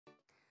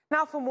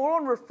Now, for more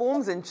on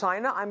reforms in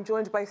China, I'm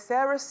joined by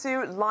Sara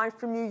Hsu, live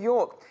from New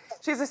York.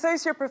 She's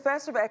Associate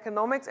Professor of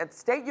Economics at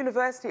State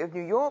University of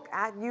New York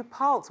at New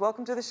Paltz.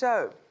 Welcome to the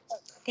show.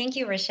 Thank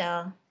you,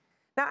 Rachelle.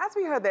 Now, as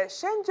we heard there,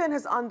 Shenzhen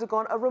has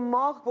undergone a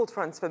remarkable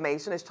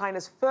transformation as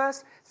China's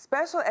first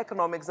special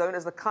economic zone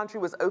as the country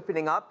was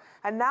opening up,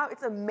 and now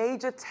it's a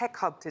major tech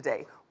hub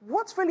today.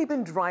 What's really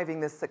been driving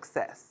this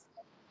success?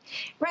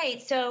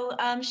 Right. So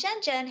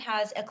Shenzhen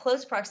has a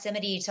close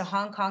proximity to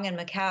Hong Kong and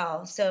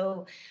Macau.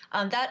 So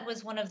that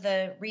was one of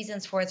the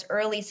reasons for its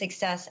early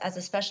success as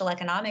a special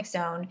economic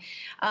zone.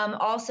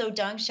 Also,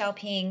 Deng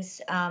Xiaoping's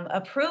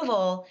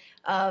approval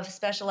of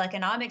special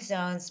economic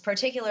zones,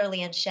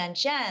 particularly in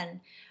Shenzhen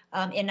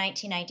in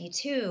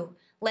 1992,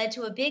 led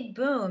to a big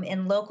boom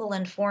in local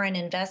and foreign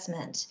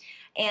investment.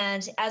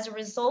 And as a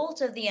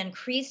result of the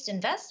increased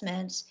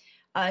investment,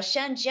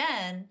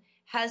 Shenzhen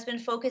has been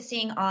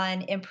focusing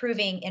on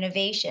improving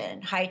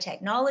innovation, high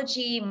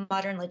technology,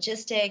 modern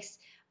logistics,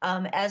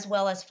 as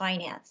well as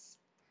finance.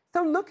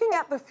 So looking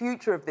at the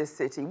future of this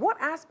city, what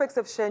aspects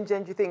of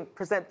Shenzhen do you think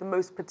present the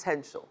most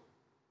potential?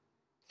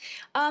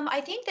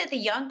 I think that the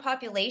young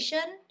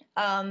population,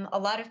 a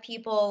lot of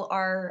people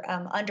are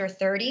under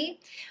 30.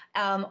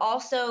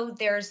 Also,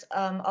 there's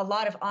a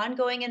lot of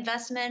ongoing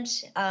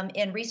investment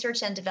in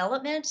research and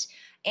development.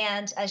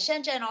 And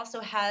Shenzhen also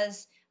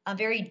has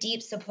very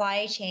deep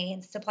supply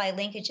chains, supply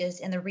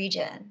linkages in the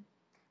region.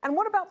 And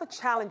what about the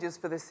challenges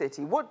for the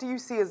city? What do you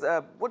see as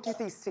what do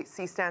you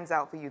see stands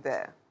out for you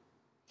there?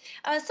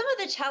 Some of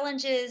the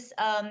challenges,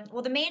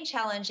 well, the main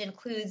challenge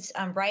includes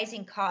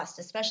rising costs,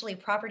 especially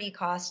property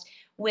costs,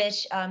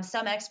 which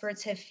some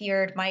experts have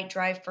feared might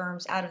drive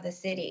firms out of the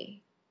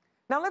city.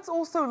 Now, let's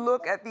also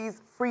look at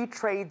these free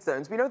trade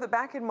zones. We know that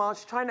back in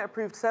March, China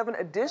approved 7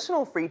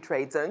 additional free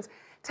trade zones.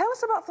 Tell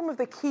us about some of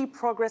the key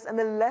progress and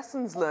the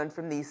lessons learned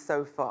from these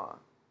so far.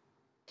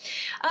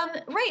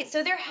 Right.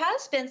 So there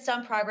has been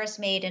some progress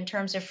made in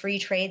terms of free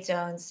trade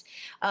zones.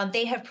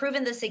 They have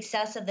proven the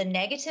success of the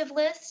negative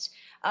list,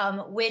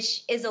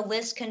 which is a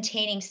list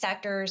containing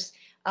sectors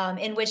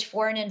in which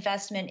foreign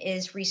investment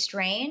is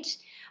restrained.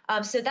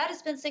 So that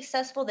has been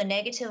successful. The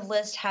negative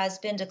list has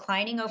been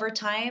declining over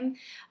time.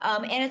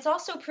 And it's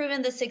also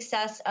proven the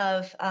success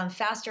of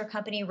faster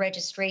company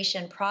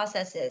registration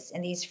processes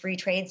in these free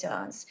trade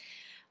zones.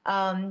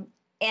 And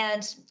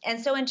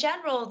so in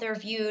general, they're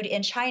viewed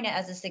in China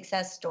as a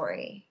success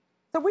story.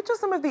 So which are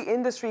some of the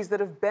industries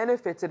that have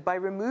benefited by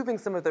removing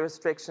some of the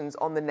restrictions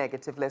on the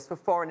negative list for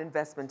foreign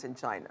investment in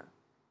China?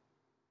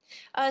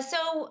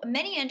 So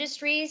many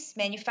industries,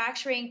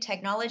 manufacturing,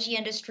 technology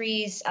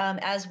industries,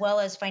 as well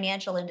as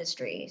financial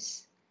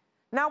industries.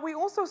 Now, we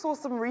also saw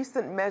some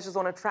recent measures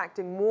on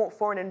attracting more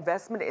foreign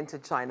investment into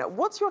China.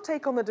 What's your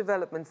take on the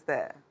developments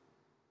there?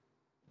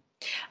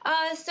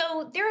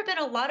 So there have been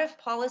a lot of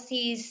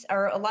policies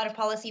or a lot of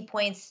policy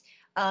points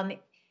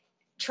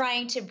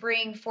trying to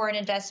bring foreign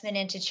investment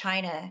into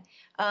China.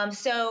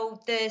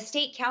 So the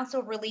State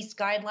Council released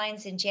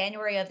guidelines in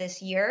January of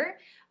this year,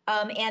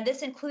 and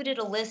this included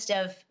a list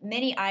of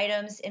many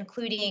items,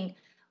 including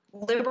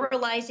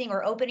liberalizing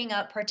or opening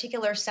up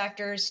particular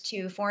sectors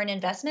to foreign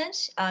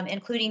investment,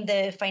 including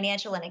the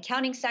financial and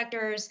accounting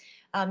sectors,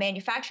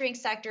 manufacturing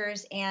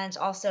sectors, and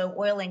also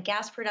oil and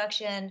gas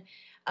production.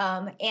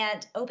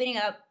 And opening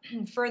up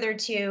further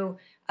to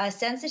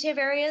sensitive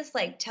areas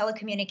like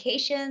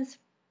telecommunications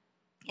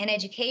and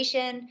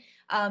education,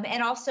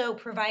 and also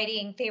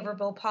providing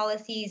favorable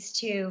policies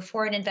to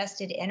foreign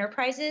invested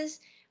enterprises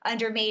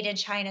under Made in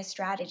China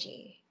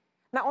strategy.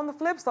 Now, on the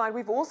flip side,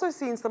 we've also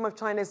seen some of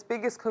China's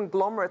biggest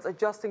conglomerates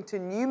adjusting to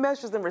new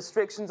measures and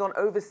restrictions on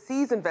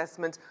overseas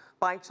investment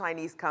by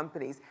Chinese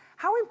companies.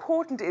 How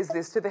important is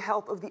this to the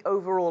health of the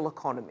overall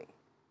economy?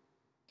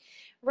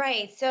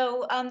 Right.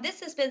 So this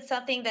has been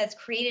something that's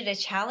created a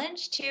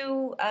challenge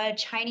to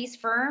Chinese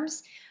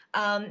firms.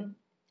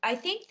 I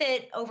think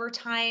that over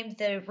time,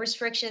 the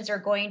restrictions are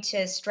going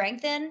to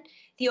strengthen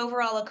the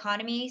overall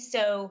economy.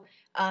 So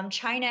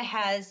China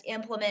has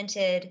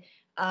implemented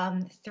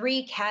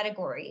 3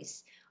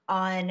 categories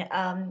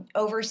on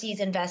overseas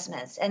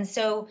investments. And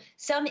so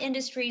some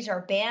industries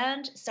are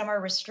banned, some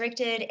are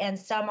restricted, and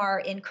some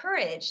are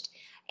encouraged.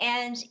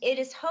 And it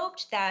is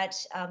hoped that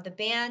the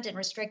banned and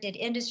restricted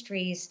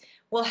industries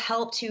will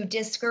help to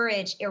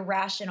discourage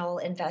irrational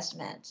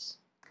investment.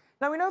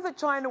 Now, we know that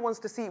China wants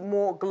to see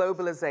more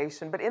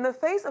globalization, but in the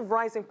face of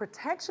rising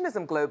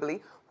protectionism globally,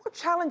 what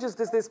challenges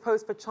does this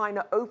pose for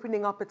China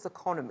opening up its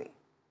economy?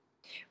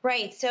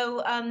 Right.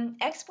 So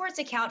exports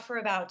account for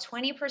about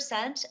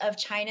 20% of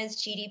China's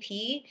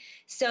GDP.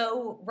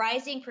 So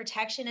rising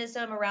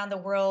protectionism around the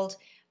world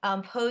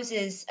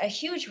poses a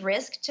huge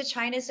risk to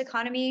China's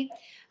economy.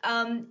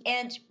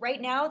 And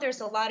right now, there's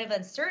a lot of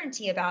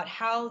uncertainty about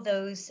how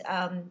those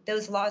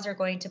laws are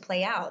going to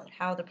play out,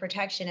 how the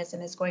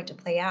protectionism is going to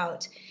play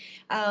out.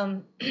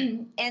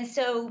 And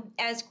so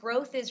as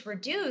growth is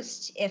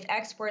reduced, if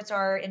exports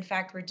are in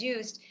fact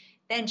reduced,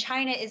 then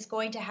China is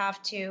going to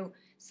have to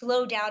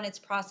slow down its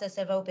process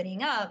of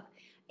opening up,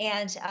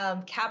 and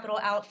capital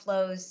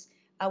outflows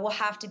will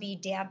have to be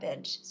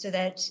dampened so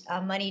that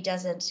money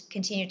doesn't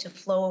continue to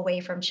flow away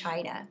from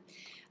China.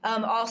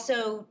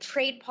 Also,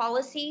 trade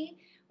policy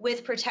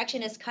with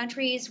protectionist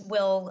countries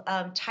will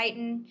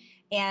tighten,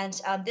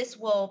 and this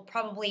will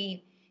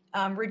probably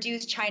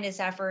reduce China's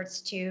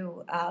efforts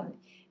to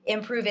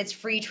improve its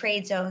free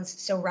trade zones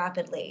so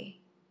rapidly.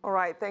 All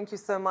right, thank you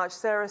so much,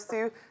 Sara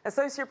Hsu,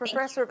 Associate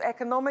Professor of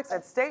Economics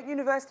at State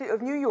University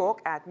of New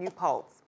York at New Paltz.